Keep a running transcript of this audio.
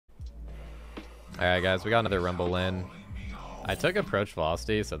Alright guys, we got another Rumble win. I took approach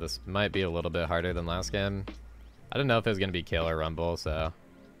velocity, so this might be a little bit harder than last game. I didn't know if it was going to be kill or Rumble, so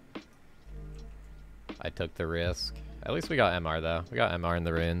I took the risk. At least we got MR though. We got MR in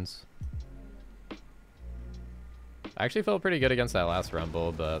the runes. I actually felt pretty good against that last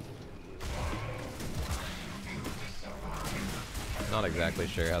Rumble, but not exactly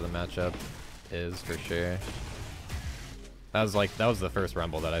sure how the matchup is for sure. That was the first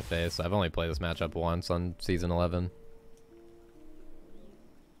Rumble that I faced. I've only played this matchup once on season 11.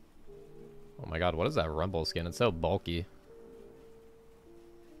 Oh my god, what is that Rumble skin? It's so bulky.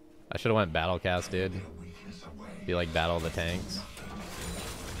 I should have went Battle Cast, dude. Be like Battle of the Tanks.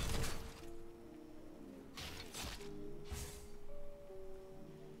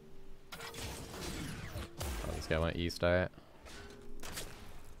 Oh, this guy went E-Start.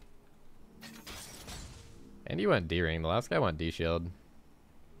 And he went D-Ring. The last guy went D-Shield.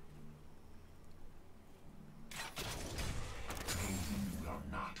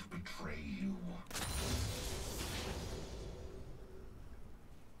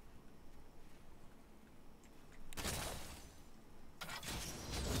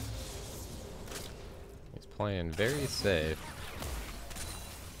 He's playing very safe.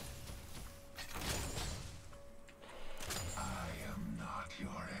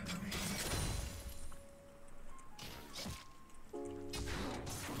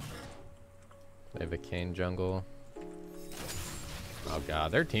 They have a Kane jungle. Oh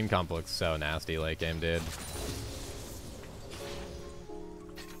god, their team comp looks so nasty late game, dude.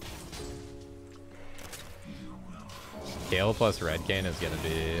 Kale plus Red Kane is gonna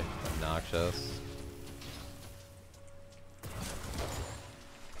be obnoxious.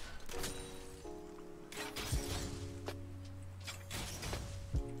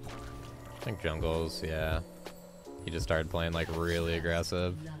 I think jungles, yeah. He just started playing like really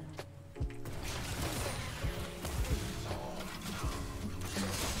aggressive.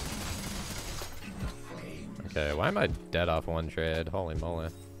 Okay, why am I dead off one trade? Holy moly.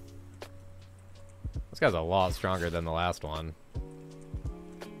 This guy's a lot stronger than the last one.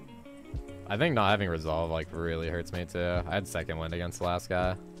 I think not having resolve like really hurts me too. I had second wind against the last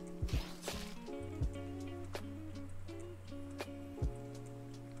guy.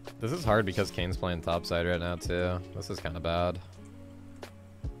 This is hard because Kane's playing topside right now too. This is kind of bad.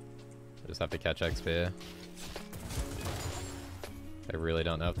 I just have to catch XP. I really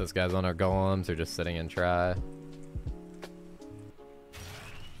don't know if this guy's on our golems or just sitting in try. Yep.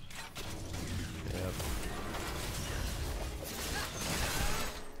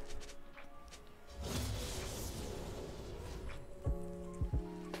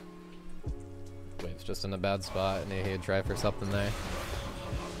 Wave's just in a bad spot and he'd try for something there.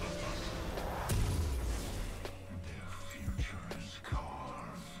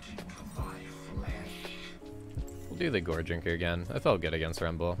 Do the Gore Drinker again. I felt good against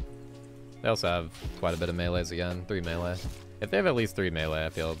Rumble. They also have quite a bit of melees again. 3 melee. If they have at least 3 melee, I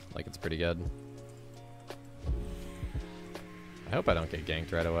feel like it's pretty good. I hope I don't get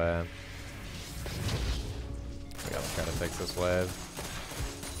ganked right away. I gotta try to fix this wave.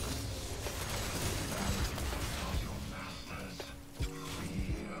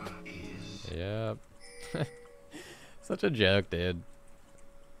 Yep. Such a joke, dude.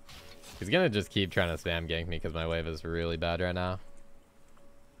 He's gonna just keep trying to spam gank me because my wave is really bad right now.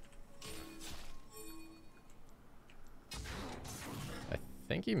 I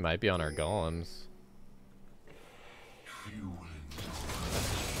think he might be on our golems.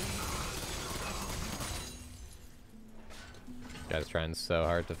 Guy's trying so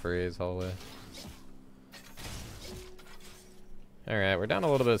hard to freeze, holy. Alright, we're down a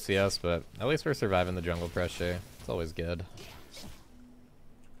little bit of CS, but at least we're surviving the jungle pressure. It's always good.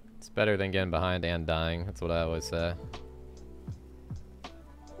 Better than getting behind and dying. That's what I always say.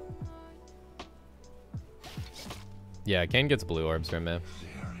 Yeah, Kane gets blue orbs from me.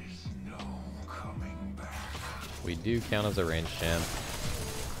 We do count as a ranged champ.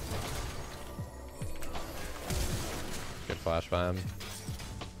 Good flash by him.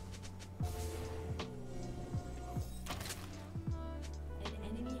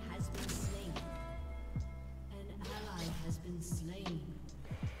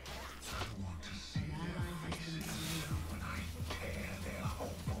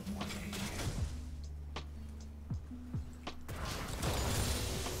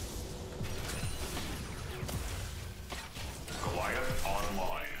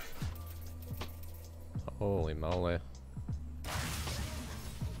 Holy moly.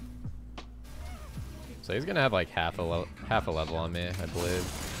 So he's gonna have like half a level on me, I believe,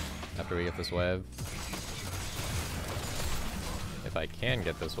 after we get this wave. If I can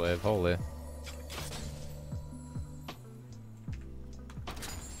get this wave, holy.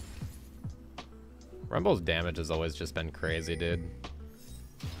 Rumble's damage has always just been crazy, dude.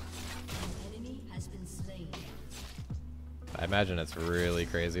 I imagine it's really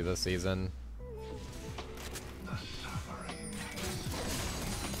crazy this season.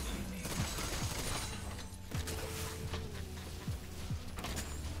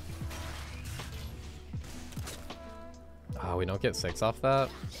 Oh, we don't get 6 off that?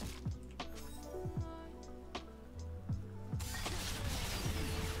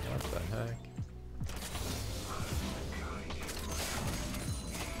 What the heck?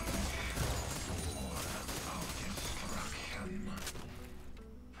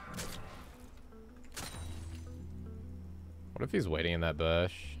 What if he's waiting in that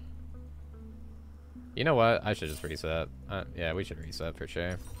bush? You know what? I should just reset. Yeah, we should reset for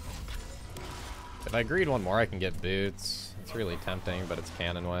sure. If I greed one more, I can get boots. It's really tempting, but it's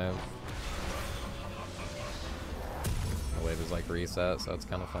cannon wave. The wave is like reset, so it's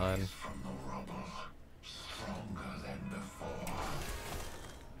kind of fine.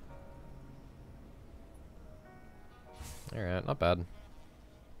 Alright, not bad.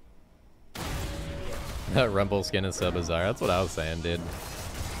 That Rumble skin is so bizarre. That's what I was saying, dude.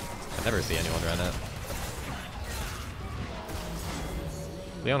 I never see anyone run it.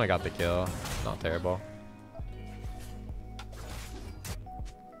 Leona got the kill. Not terrible.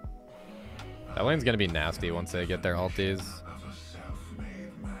 That lane's gonna be nasty once they get their ultis.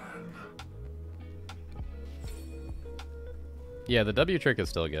 Yeah, the W trick is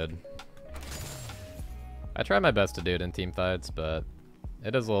still good. I try my best to do it in team fights, but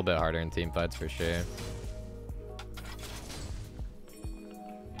it is a little bit harder in team fights for sure.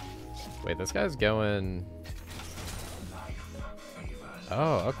 Wait, this guy's going...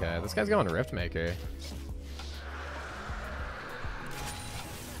 Oh, okay. This guy's going Riftmaker.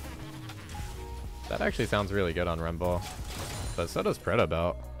 That actually sounds really good on Rumble. But so does Proto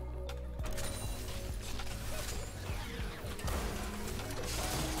Belt.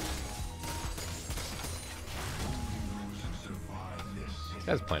 This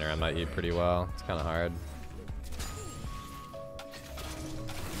guy's playing around my E pretty well. It's kind of hard.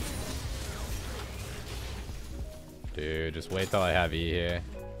 Dude, just wait till I have E here.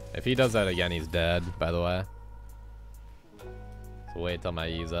 If he does that again, he's dead, by the way. So wait till my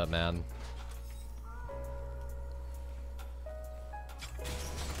E's up, man.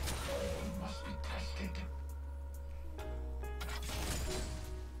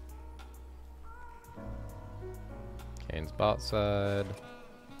 Kane's bot side.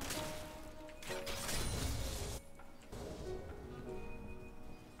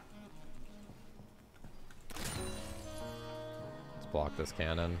 Block this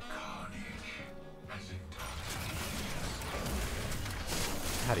cannon.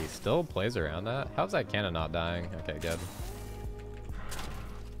 God, he still plays around that? How's that cannon not dying? Okay, good.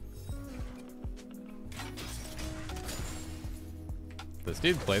 This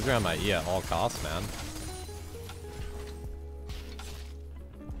dude plays around my E at all costs, man.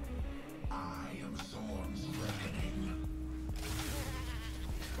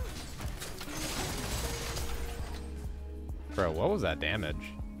 Bro, what was that damage?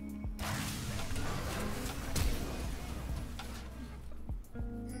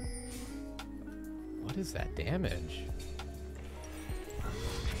 What is that damage?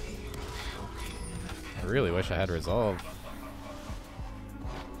 I really wish I had resolve.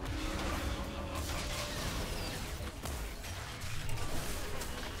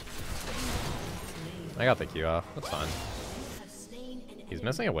 I got the Q off. That's fine. He's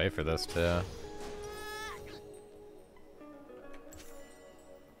missing a wave for this too.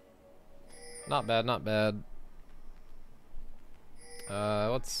 Not bad, not bad.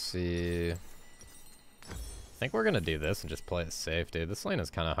 Let's see. I think we're gonna do this and just play it safe, dude. This lane is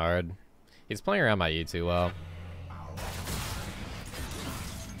kind of hard. He's playing around my E too well.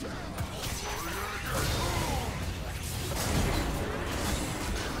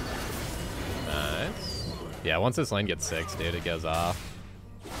 Nice. Yeah, once this lane gets 6, dude, it goes off.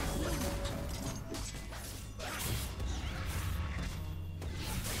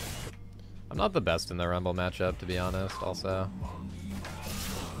 I'm not the best in the Rumble matchup, to be honest, also.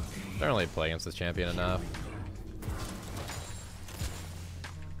 Don't really play against this champion enough.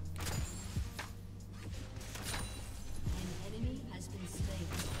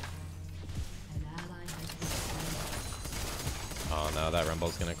 Oh no, that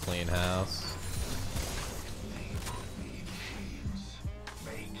Rumble's gonna clean house.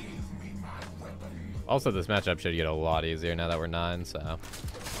 Also, this matchup should get a lot easier now that we're 9, so...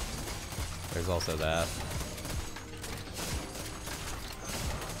 There's also that.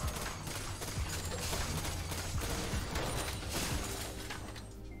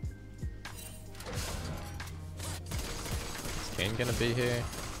 gonna be here.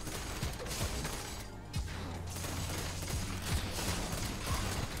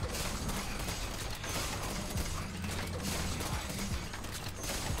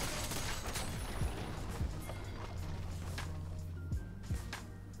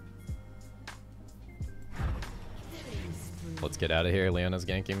 Let's get out of here. Leona's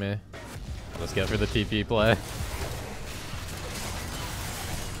ganking me. Let's go for the TP play.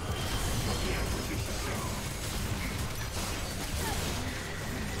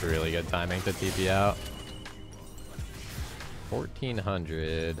 Really good timing to TP out.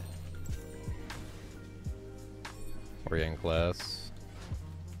 1400. We're getting close.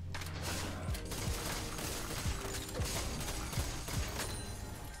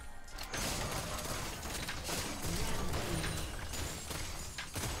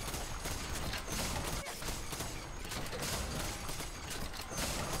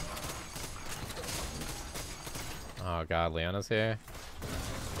 Oh god, Leona's here.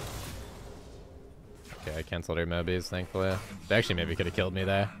 Okay, I canceled her mobies, thankfully. They actually maybe could have killed me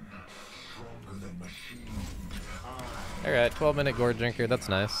there. Alright, 12-minute Gore Drinker, that's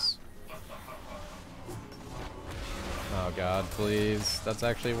nice. Oh god, please. That's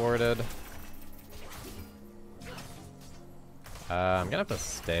actually warded. I'm gonna have to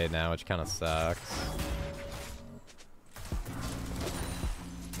stay now, which kind of sucks.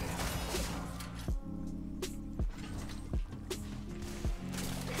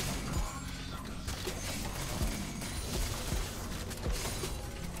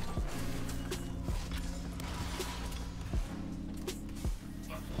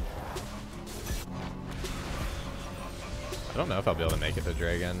 I don't know if I'll be able to make it to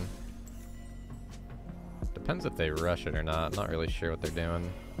Dragon. Depends if they rush it or not. I'm not really sure what they're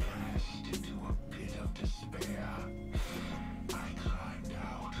doing. I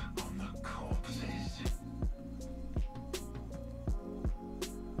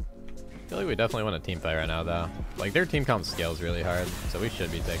feel like we definitely want a team fight right now, though. Like, their team comp scales really hard, so we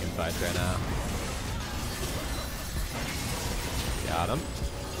should be taking fights right now. Got him.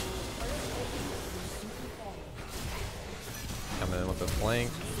 Coming in with the flank.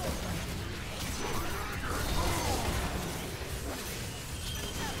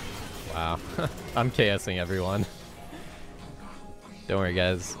 Wow. I'm KSing everyone. Don't worry,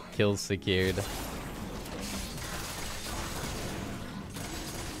 guys. Kills secured.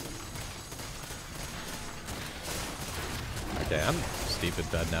 Okay, I'm stupid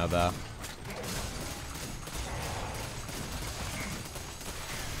dead now, though.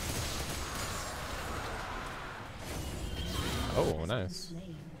 Oh, nice.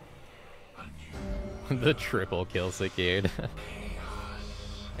 The triple kill secured.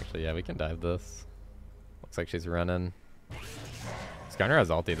 Actually, yeah, we can dive this. Looks like she's running. Skarner has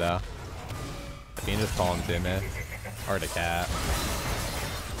ulti, though. If you can just call him to me. Or to cat.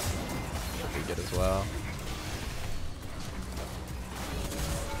 Should be good as well.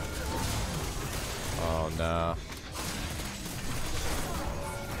 Oh, no.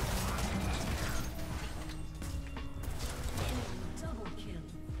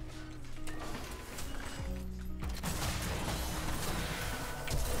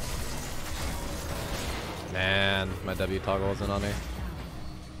 Man, my W toggle wasn't on me.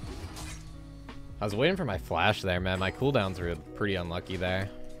 I was waiting for my flash there, man. My cooldowns were pretty unlucky there.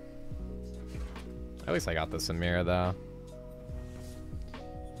 At least I got the Samira, though.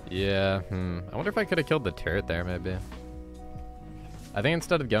 Yeah, I wonder if I could have killed the turret there, maybe. I think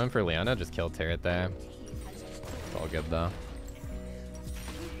instead of going for Leona, just kill turret there. It's all good, though.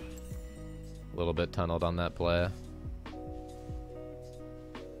 A little bit tunneled on that play.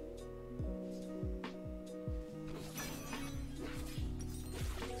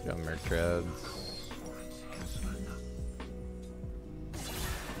 Got Merc Treads.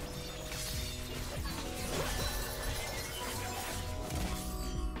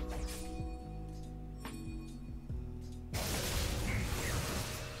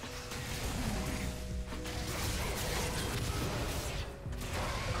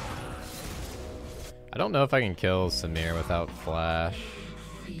 I don't know if I can kill Samir without flash.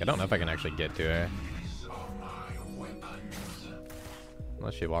 I don't know if I can actually get to her.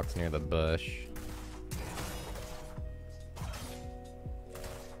 Unless she walks near the bush.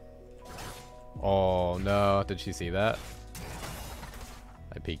 Oh no, did she see that?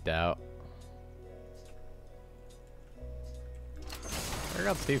 I peeked out.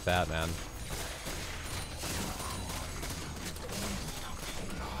 URGOT's too fat, man.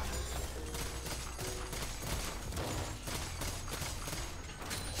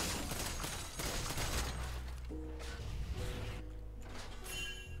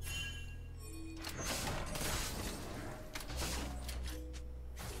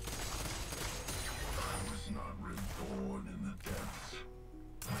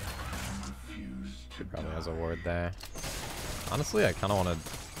 She probably has a ward there. Honestly, I kind of want to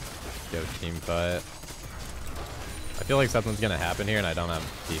go team fight. I feel like something's going to happen here and I don't have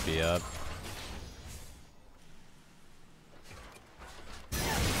TP up.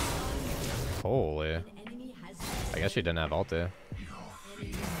 Holy. I guess she didn't have ulti.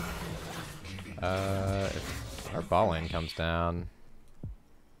 If our ball lane comes down,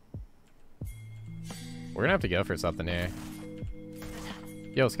 we're gonna have to go for something here.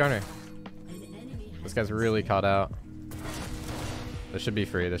 Yo, Skarner. This guy's really caught out. This should be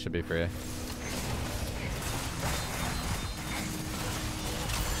free. This should be free.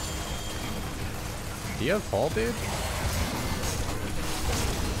 Do you have pull, dude?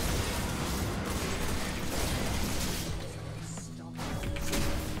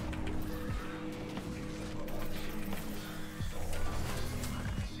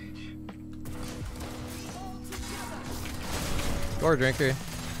 Or drinker.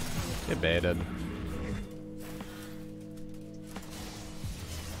 Get baited.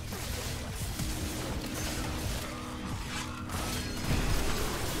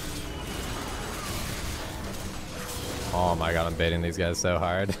 Oh my god, I'm baiting these guys so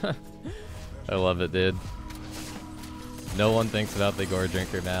hard. I love it, dude. No one thinks about the gore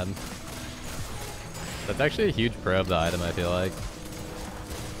drinker, man. That's actually a huge pro of the item, I feel like.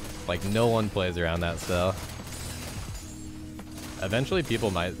 Like, no one plays around that still. Eventually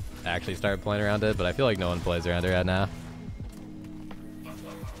people might actually start playing around it, but I feel like no one plays around it right now.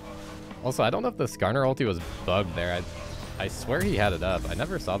 Also, I don't know if the Skarner ulti was bugged there. I swear he had it up. I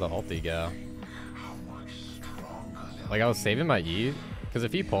never saw the ulti go. Like, I was saving my E, because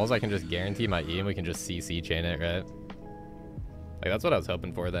if he pulls, I can just guarantee my E and we can just CC chain it, right? Like, that's what I was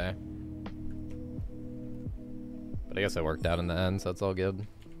hoping for there. But I guess it worked out in the end, so it's all good.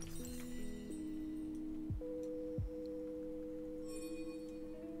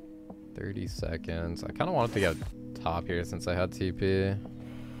 $30 seconds. I kind of wanted to go top here since I had TP.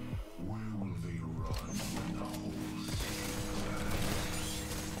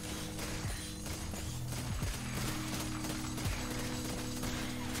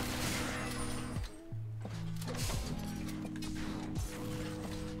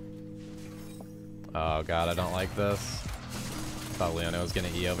 Oh god, I don't like this. I thought Leona was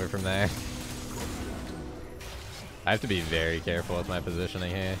going to E over from there. I have to be very careful with my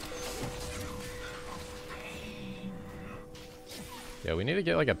positioning here. Yeah, we need to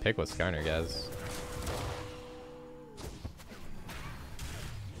get like a pick with Skarner, guys.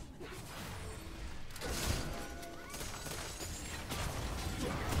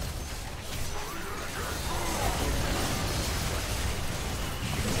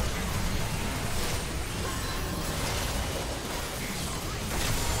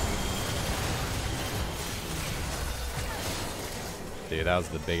 Dude, that was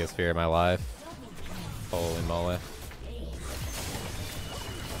the biggest fear of my life. Holy moly.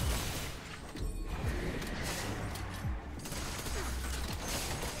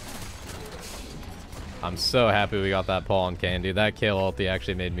 I'm so happy we got that pull on Kane, dude. That kill ulti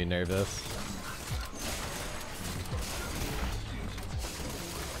actually made me nervous.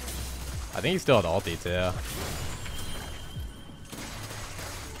 I think he still had ulti too.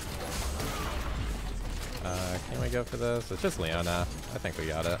 Can we go for this? It's just Leona. I think we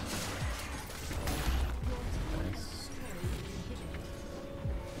got it. Nice.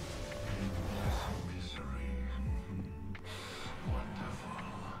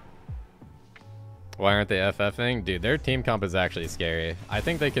 Why aren't they FFing? Dude, their team comp is actually scary. I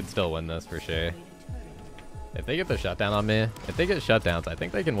think they could still win this for sure. If they get the shutdown on me, if they get shutdowns, I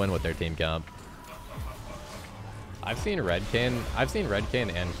think they can win with their team comp. I've seen Red Kane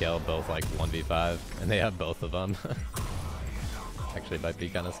and Kill both like 1v5, and they have both of them. Actually might be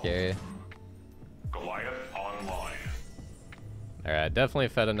kind of scary. Goliath online. Alright, definitely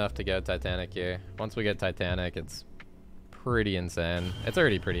fed enough to get Titanic here. Once we get Titanic, it's pretty insane. It's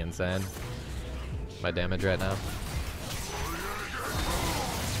already pretty insane. My damage right now.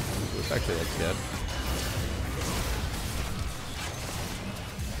 This actually looks good.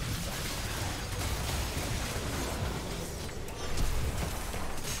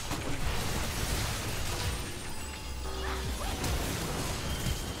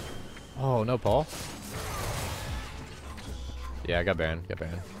 Oh, no Paul. Yeah, I got Baron. Got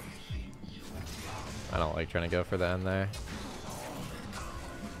Baron. I don't like trying to go for the end there.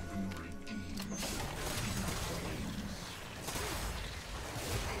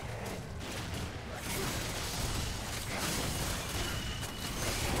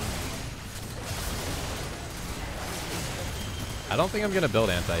 I don't think I'm gonna build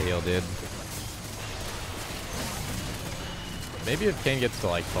anti-heal, dude. Maybe if Kane gets to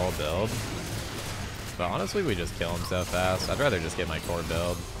like full build. But honestly, we just kill him so fast. I'd rather just get my core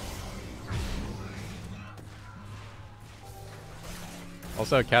build.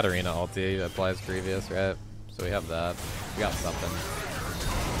 Also, Katarina ulti applies previous, right? So we have that. We got something.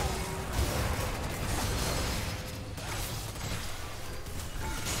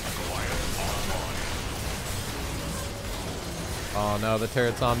 Oh no, the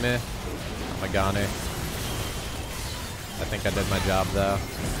turret's on me. I'm a goner. I think I did my job though.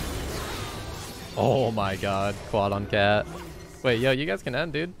 Oh my god, quad on cat. Wait, yo, you guys can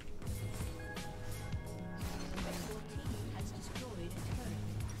end, dude.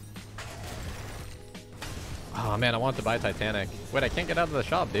 Oh man, I want to buy Titanic. Wait, I can't get out of the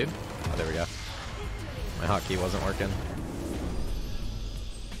shop, dude. Oh, there we go. My hotkey wasn't working.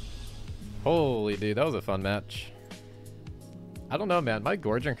 Holy dude, that was a fun match. I don't know, man. My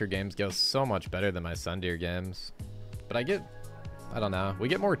Gore Drinker games go so much better than my Sundeer games. But I don't know. We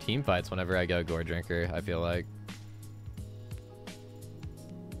get more team fights whenever I go Gore Drinker, I feel like.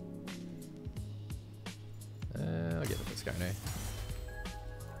 I'll get with this guy now.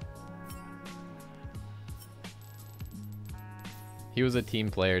 He was a team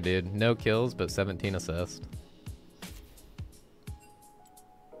player, dude. No kills, but 17 assists.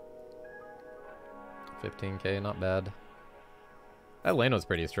 15k, not bad. That lane was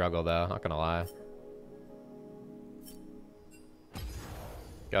pretty struggle, though. Not gonna lie.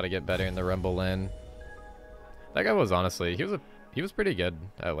 Gotta get better in the Rumble lane. That guy was honestly, he was pretty good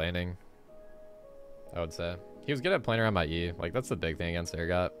at laning, I would say. He was good at playing around my E. Like, that's the big thing against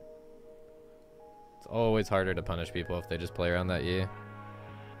URGOT. It's always harder to punish people if they just play around that E.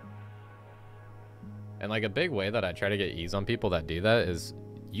 And like a big way that I try to get E's on people that do that is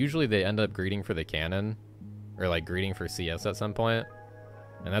usually they end up greeting for the cannon or like greeting for CS at some point.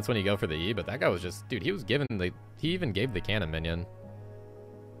 And that's when you go for the E, but that guy was just, dude, he even gave the cannon minion.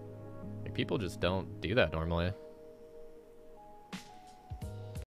 Like, people just don't do that normally.